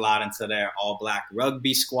plays a lot into their all-black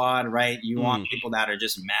rugby squad, right? You want people that are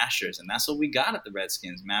just mashers, and that's what we got at the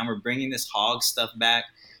Redskins, man. We're bringing this hog stuff back.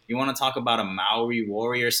 You want to talk about a Maori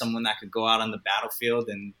warrior, someone that could go out on the battlefield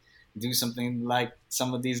and do something like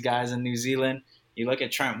some of these guys in New Zealand. You look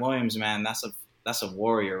at Trent Williams, man, that's a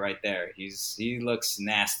warrior right there. He looks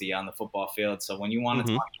nasty on the football field. So when you want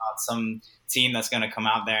to talk about some team that's going to come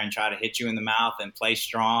out there and try to hit you in the mouth and play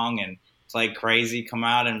strong and play crazy, come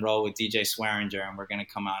out and roll with DJ Swearinger, and we're going to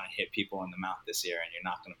come out and hit people in the mouth this year, and you're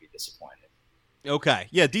not going to be disappointed. Okay.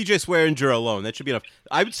 Yeah, DJ Swearinger alone. That should be enough.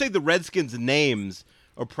 I would say the Redskins' names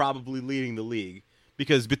are probably leading the league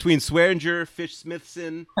because between Swearinger, Fish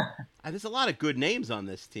Smithson, there's a lot of good names on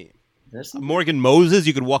this team. Morgan Moses,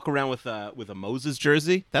 you could walk around with a Moses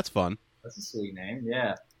jersey. That's fun. That's a sweet name,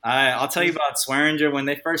 yeah. I'll tell you about Swearinger. When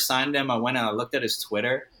they first signed him, I went and I looked at his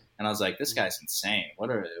Twitter, and I was like, this guy's insane.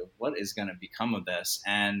 What is going to become of this?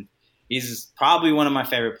 And he's probably one of my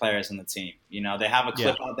favorite players on the team. You know, they have a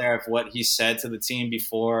clip out there of what he said to the team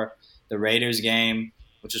before the Raiders game,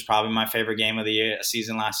 which was probably my favorite game of the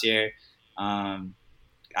season last year.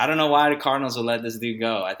 I don't know why the Cardinals will let this dude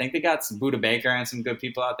go. I think they got some Budda Baker and some good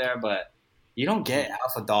people out there, but you don't get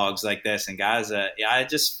alpha dogs like this. And guys,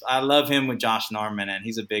 I love him with Josh Norman, and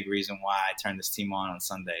he's a big reason why I turned this team on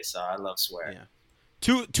Sunday. So I love Swear.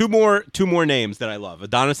 Yeah. Two more names that I love.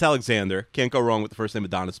 Adonis Alexander. Can't go wrong with the first name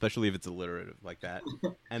Adonis, especially if it's alliterative like that.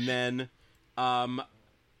 And then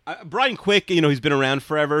Brian Quick, he's been around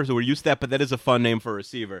forever, so we're used to that, but that is a fun name for a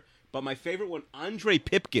receiver. But my favorite one, Andre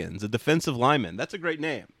Pipkins, a defensive lineman. That's a great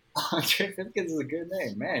name. Andre Pipkins is a good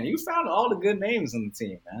name. Man, you found all the good names on the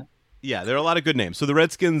team, man. Yeah, there are a lot of good names. So the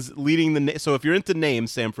Redskins leading the so if you're into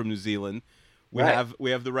names, Sam from New Zealand, we have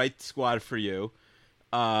the right squad for you.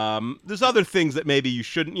 There's other things that maybe you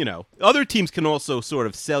shouldn't, Other teams can also sort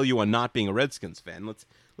of sell you on not being a Redskins fan.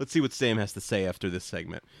 Let's see what Sam has to say after this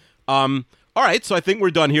segment. All right, so I think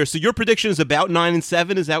we're done here. So your prediction is about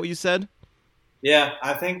 9-7, is that what you said? Yeah,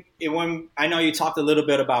 I think I know you talked a little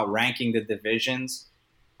bit about ranking the divisions.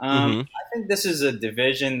 I think this is a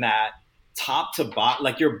division that top to bottom,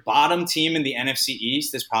 like your bottom team in the NFC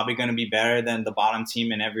East is probably going to be better than the bottom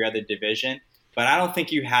team in every other division. But I don't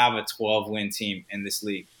think you have a 12-win team in this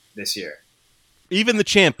league this year. Even the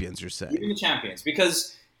champions, you're saying? Even the champions.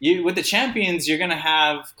 Because with the champions, you're going to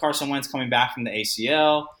have Carson Wentz coming back from the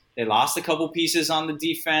ACL. They lost a couple pieces on the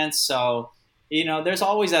defense. So, there's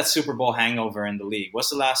always that Super Bowl hangover in the league. What's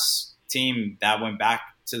the last team that went back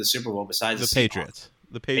to the Super Bowl besides the Patriots?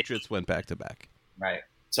 The Patriots went back-to-back. Right.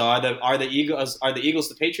 So are the Eagles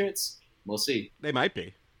the Patriots? We'll see. They might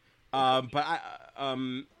be.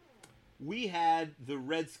 We had the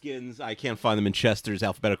Redskins. I can't find them in Chester's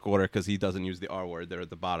alphabetical order because he doesn't use the R word. They're at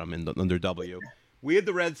the bottom under W. We had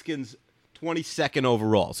the Redskins 22nd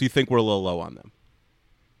overall. So you think we're a little low on them?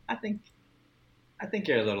 I think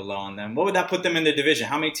you're a little low on them. What would that put them in the division?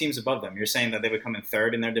 How many teams above them? You're saying that they would come in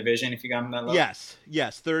third in their division if you got them that low?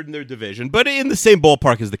 Yes, third in their division. But in the same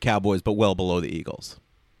ballpark as the Cowboys, but well below the Eagles.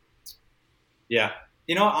 Yeah.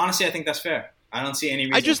 Honestly, I think that's fair. I don't see any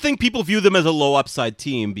reason. I just think people view them as a low upside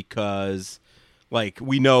team because,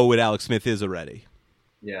 we know what Alex Smith is already.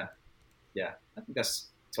 Yeah. I think that's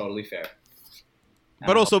totally fair.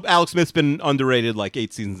 But also, Alex Smith's been underrated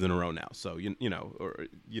 8 seasons in a row now, so you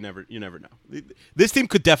never know. This team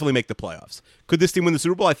could definitely make the playoffs. Could this team win the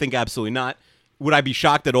Super Bowl? I think absolutely not. Would I be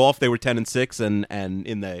shocked at all if they were 10-6 and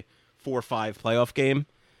in the 4-5 playoff game?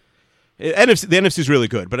 The NFC is really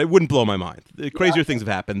good, but it wouldn't blow my mind. Crazier things have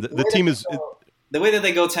happened. The team is. The way that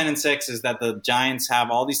they go 10-6 is that the Giants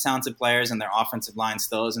have all these talented players and their offensive line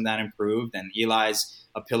still isn't that improved. And Eli's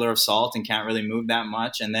a pillar of salt and can't really move that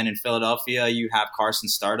much. And then in Philadelphia, you have Carson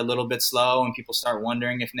start a little bit slow and people start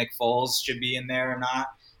wondering if Nick Foles should be in there or not.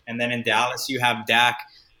 And then in Dallas, you have Dak,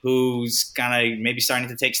 who's kind of maybe starting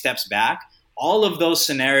to take steps back. All of those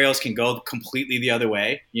scenarios can go completely the other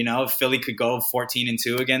way. Philly could go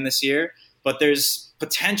 14-2 again this year. But there's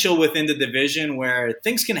potential within the division where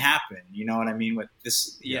things can happen. You know what I mean? With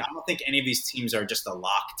this, I don't think any of these teams are just a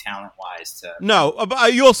lock talent-wise. No,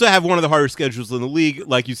 but you also have one of the harder schedules in the league.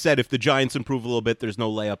 Like you said, if the Giants improve a little bit, there's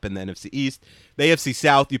no layup in the NFC East. The AFC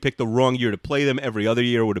South, you picked the wrong year to play them. Every other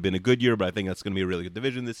year would have been a good year, but I think that's going to be a really good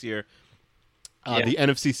division this year. The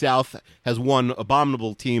NFC South has one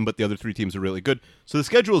abominable team, but the other 3 teams are really good. So the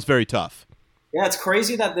schedule is very tough. Yeah, it's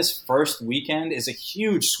crazy that this first weekend is a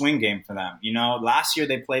huge swing game for them. Last year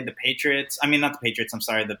they played the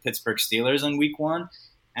Pittsburgh Steelers in week 1.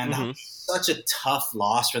 And that was such a tough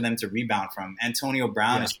loss for them to rebound from. Antonio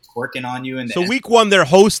Brown is working on you. So week 1, they're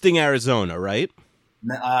hosting Arizona, right?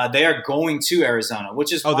 They are going to Arizona,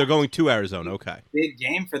 which is they're going to Arizona. Okay, big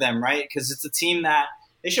game for them, right? Because it's a team that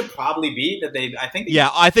they should probably beat.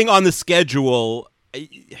 I think on the schedule,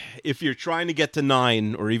 if you're trying to get to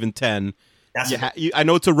 9 or even 10. I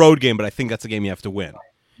know it's a road game, but I think that's a game you have to win.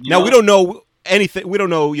 We don't know anything. We don't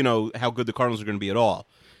know, how good the Cardinals are going to be at all.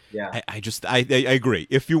 Yeah, I agree.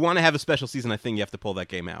 If you want to have a special season, I think you have to pull that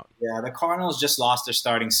game out. Yeah, the Cardinals just lost their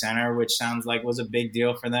starting center, which sounds like was a big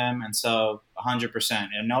deal for them, and so 100%. I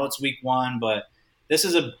know it's week 1, but this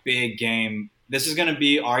is a big game. This is going to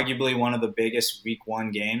be arguably one of the biggest week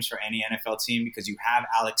 1 games for any NFL team because you have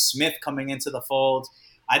Alex Smith coming into the fold.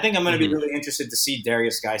 I think I'm going to be really interested to see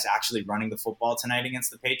Darius Geis actually running the football tonight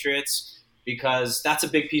against the Patriots because that's a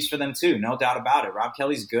big piece for them too, no doubt about it. Rob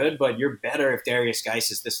Kelly's good, but you're better if Darius Geis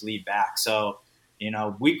is this lead back. So,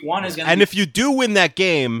 week 1 is going to And if you do win that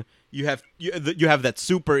game, you have that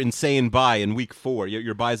super insane bye in week 4.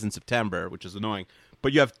 Your bye's in September, which is annoying.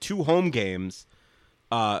 But you have 2 home games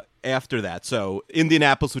after that. So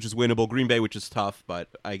Indianapolis, which is winnable, Green Bay, which is tough, but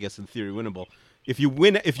I guess in theory winnable. If you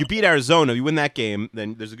beat Arizona, you win that game,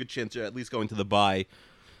 then there's a good chance you're at least going to the bye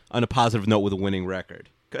on a positive note with a winning record.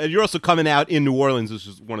 You're also coming out in New Orleans, which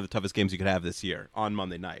is one of the toughest games you could have this year, on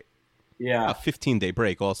Monday night. Yeah. A 15-day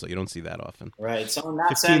break also. You don't see that often. Right. So in that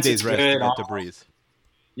 15 sense, days it's rest good. to get to breathe.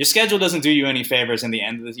 Your schedule doesn't do you any favors in the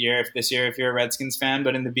end of the year if you're a Redskins fan,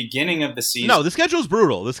 but in the beginning of the season. No, the schedule's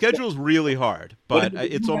brutal. The schedule's really hard, but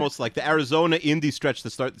it's almost like the Arizona-Indy stretch to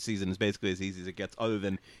start the season is basically as easy as it gets, other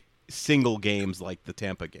than single games like the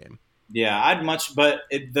Tampa game. Yeah,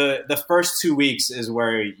 the first 2 weeks is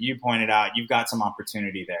where you pointed out you've got some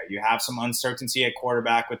opportunity there. You have some uncertainty at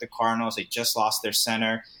quarterback with the Cardinals. They just lost their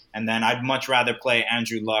center. And then I'd much rather play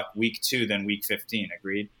Andrew Luck week 2 than week 15.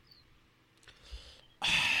 Agreed?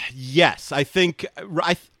 Yes, I think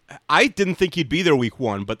I didn't think he'd be there week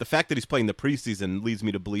 1, but the fact that he's playing the preseason leads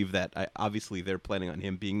me to believe that obviously they're planning on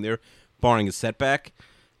him being there, barring a setback.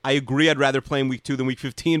 I agree I'd rather play him week 2 than week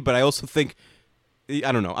 15, but I also think,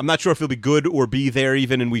 I don't know, I'm not sure if he'll be good or be there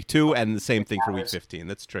even in week 2, and the same thing for week 15.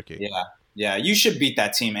 That's tricky. Yeah, you should beat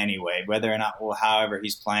that team anyway, whether or not, however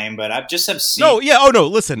he's playing. But I've just seen. No,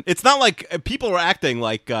 listen, it's not like people are acting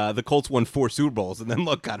like the Colts won 4 Super Bowls and then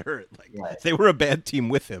Luck got hurt. They were a bad team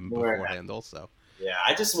with him beforehand also. Yeah,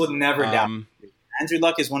 I just would never doubt. Andrew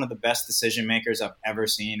Luck is one of the best decision makers I've ever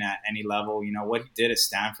seen at any level. You know, what he did at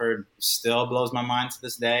Stanford still blows my mind to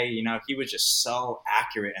this day. You know, he was just so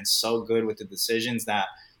accurate and so good with the decisions that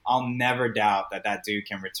I'll never doubt that dude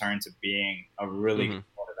can return to being a really good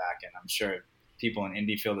quarterback. And I'm sure people in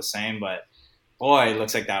Indy feel the same. But, boy, it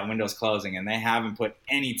looks like that window's closing, and they haven't put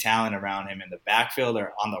any talent around him in the backfield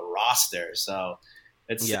or on the roster. So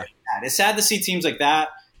it's sad. It's sad to see teams like that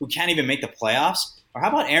who can't even make the playoffs. Or how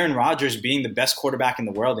about Aaron Rodgers being the best quarterback in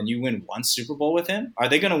the world and you win 1 Super Bowl with him? Are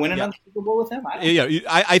they going to win another Super Bowl with him?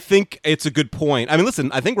 I think it's a good point. I mean, listen,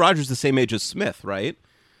 I think Rodgers is the same age as Smith, right?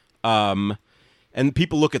 And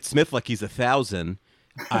people look at Smith like he's 1,000.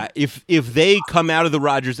 If they come out of the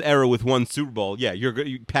Rodgers era with 1 Super Bowl,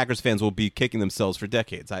 Packers fans will be kicking themselves for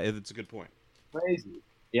decades. It's a good point. Crazy.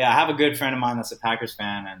 Yeah, I have a good friend of mine that's a Packers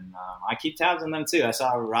fan, and I keep tabs on them too. I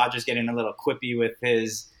saw Rodgers getting a little quippy with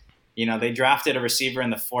his. You know, they drafted a receiver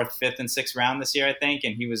in the 4th, 5th, and 6th round this year, I think,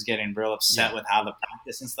 and he was getting real upset with how the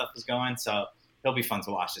practice and stuff was going. So he'll be fun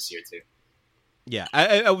to watch this year too. Yeah,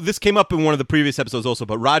 this came up in one of the previous episodes also,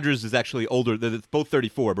 but Rodgers is actually older. They're both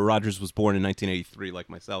 34, but Rodgers was born in 1983 like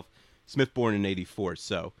myself. Smith born in 84.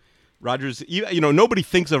 So Rodgers, nobody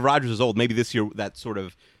thinks of Rodgers as old. Maybe this year that sort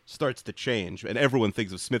of starts to change, and everyone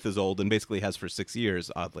thinks of Smith as old and basically has for 6 years,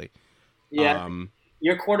 oddly. Yeah.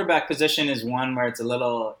 Your quarterback position is one where it's a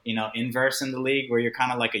little, inverse in the league, where you're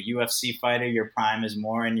kind of like a UFC fighter. Your prime is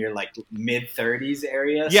more in your like mid-30s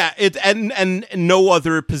area. Yeah, and no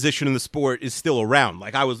other position in the sport is still around.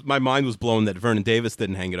 Like my mind was blown that Vernon Davis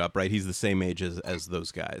didn't hang it up. Right, he's the same age as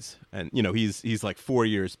those guys, and he's like 4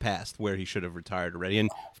 years past where he should have retired already. And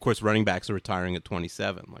of course, running backs are retiring at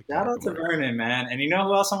 27. Like shout out to Vernon, man. And you know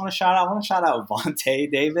who else I want to shout out? I want to shout out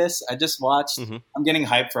Vontae Davis. I just watched. I'm getting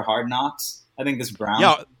hyped for Hard Knocks. I think this Brown.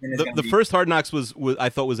 Yeah, the first Hard Knocks was I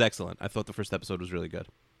thought was excellent. I thought the first episode was really good.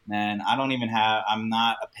 Man, I'm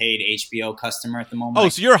not a paid HBO customer at the moment. Oh,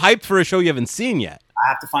 so you're hyped for a show you haven't seen yet? I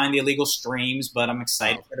have to find the illegal streams, but I'm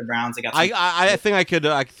excited for the Browns. I think I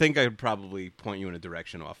could probably point you in a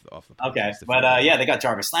direction off the podcast. Okay, but they got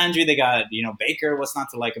Jarvis Landry, they got Baker. What's not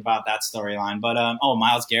to like about that storyline? But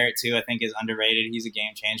Myles Garrett too, I think is underrated. He's a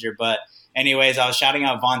game changer. But anyways, I was shouting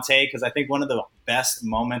out Vontae because I think one of the best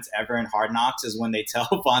moments ever in Hard Knocks is when they tell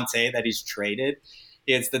Vontae that he's traded.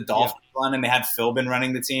 It's the Dolphins run, and they had Philbin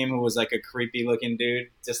running the team, who was like a creepy looking dude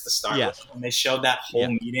just to start with. And they showed that whole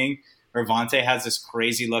meeting where Vontae has this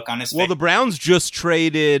crazy look on his face. Well, the Browns just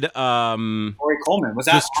traded Corey Coleman.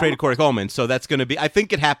 Traded Corey Coleman, so that's going to be. I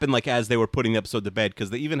think it happened like as they were putting the episode to bed because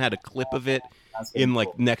they even had a clip of it in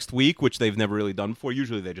like next week, which they've never really done before.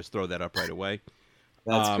 Usually they just throw that up right away.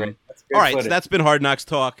 That's great. That's all right, so that's been Hard Knocks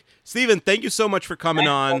Talk. Steven, thank you so much for coming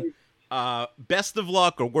on. Best of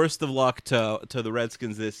luck or worst of luck to the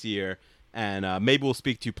Redskins this year, and maybe we'll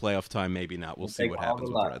speak to you playoff time, maybe not. We'll see what happens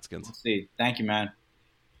with the Redskins. We'll see. Thank you, man.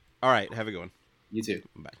 All right, have a good one. You too.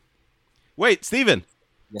 Bye. Wait, Steven.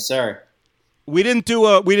 Yes, sir. We didn't do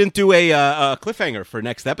a cliffhanger for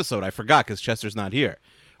next episode. I forgot because Chester's not here.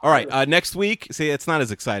 All right, next week. See, it's not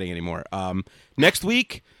as exciting anymore. Next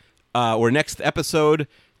week or next episode.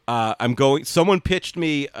 Someone pitched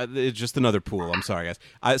me just another pool. I'm sorry,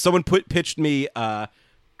 guys. Someone pitched me a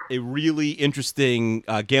really interesting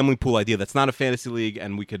gambling pool idea. That's not a fantasy league,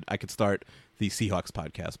 and I could start the Seahawks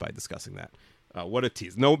podcast by discussing that. What a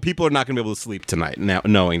tease! No, people are not going to be able to sleep tonight now,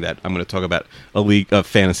 knowing that I'm going to talk about a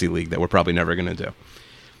fantasy league that we're probably never going to do.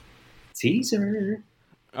 Teaser.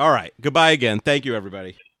 All right. Goodbye again. Thank you,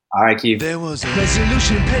 everybody. All right, Keith. There was a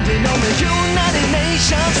resolution pending on the United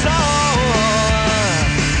Nations floor.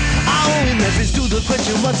 Our methods to the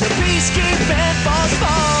question, what's a peacekeeping force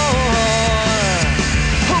for?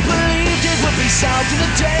 Who believed it would be solved in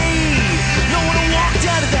a day? No one walked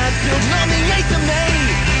out of that building on the 8th of May,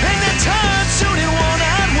 and they turned soon in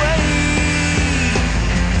one-eyed way.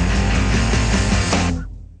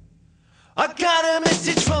 I got a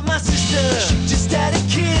message from my sister, she just had a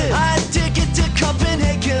kid. I had to get to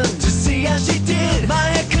Copenhagen to see how she did. My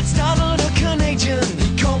haircut startled a Canadian,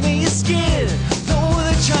 he called me a skid. Though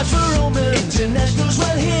the charge for Roman, internationals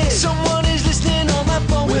well hit. Someone is listening on my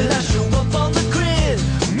phone, will I show up on the grid?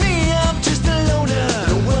 Me, I'm just a loner,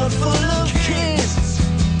 a world full of kids,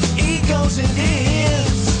 egos and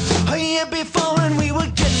hits. A year before and we were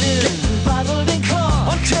getting bottled and caught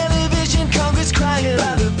on television, Congress crying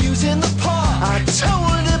about abuse in the park. I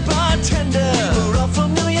told the bartender we were all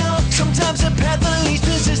from New York. Sometimes the path of least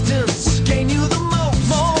resistance would gain you the most,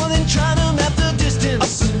 more than trying to map the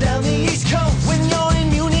distance up and down the East Coast. When you're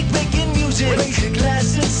in Munich making music, raise your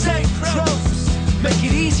glass and say prost. Make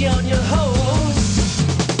it easy on your host.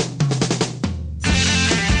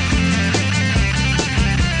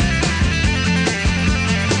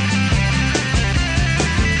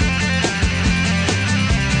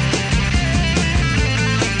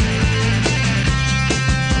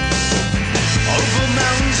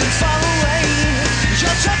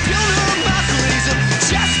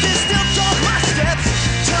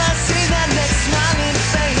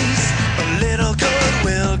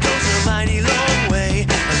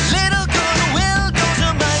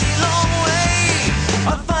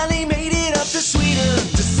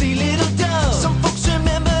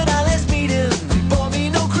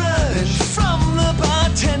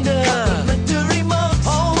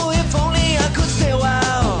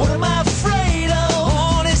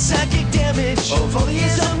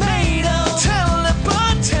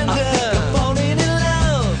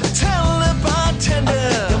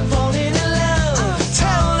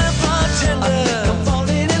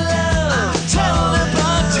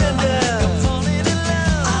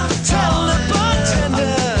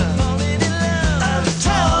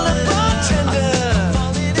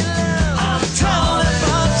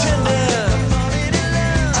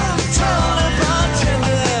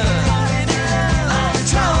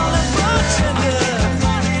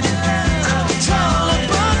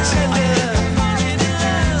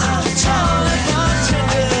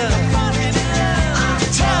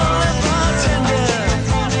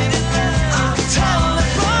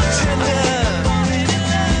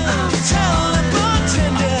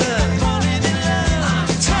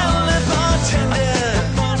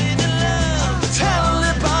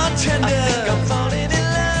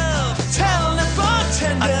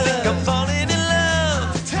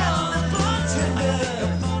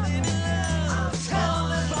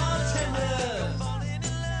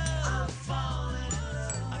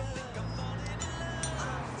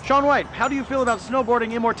 Shaun White, how do you feel about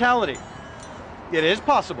snowboarding immortality? It is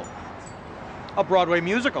possible. A Broadway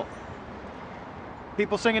musical.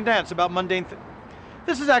 People sing and dance about mundane things.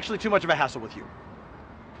 This is actually too much of a hassle with you.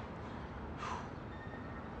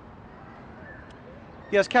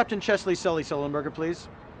 Yes, Captain Chesley Sully Sullenberger, please.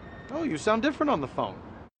 Oh, you sound different on the phone.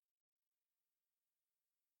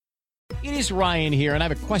 It is Ryan here, and I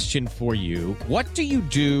have a question for you. What do you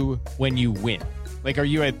do when you win? Like, are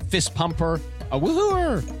you a fist pumper, a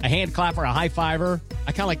woohooer, a hand clapper, a high fiver?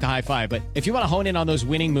 I kind of like the high five, but if you want to hone in on those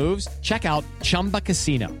winning moves, check out Chumba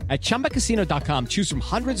Casino. At ChumbaCasino.com, choose from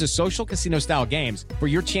hundreds of social casino-style games for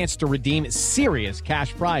your chance to redeem serious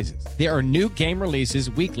cash prizes. There are new game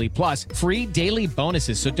releases weekly, plus free daily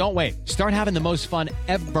bonuses, so don't wait. Start having the most fun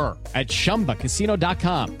ever at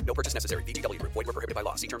ChumbaCasino.com. No purchase necessary. VGW Group. Void where prohibited by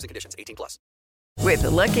law. See terms and conditions. 18+. With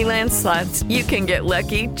the Lucky Land Slots, you can get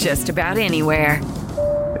lucky just about anywhere.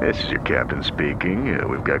 This is your captain speaking.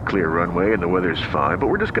 We've got clear runway and the weather's fine, but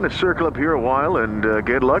we're just going to circle up here a while and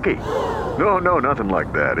get lucky. No, nothing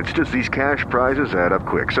like that. It's just these cash prizes add up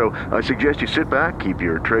quick. So I suggest you sit back, keep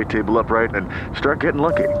your tray table upright, and start getting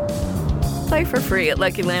lucky. Play for free at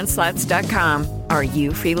LuckyLandSlots.com. Are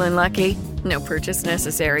you feeling lucky? No purchase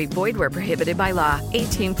necessary. Void where prohibited by law.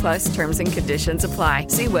 18+ terms and conditions apply.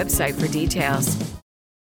 See website for details.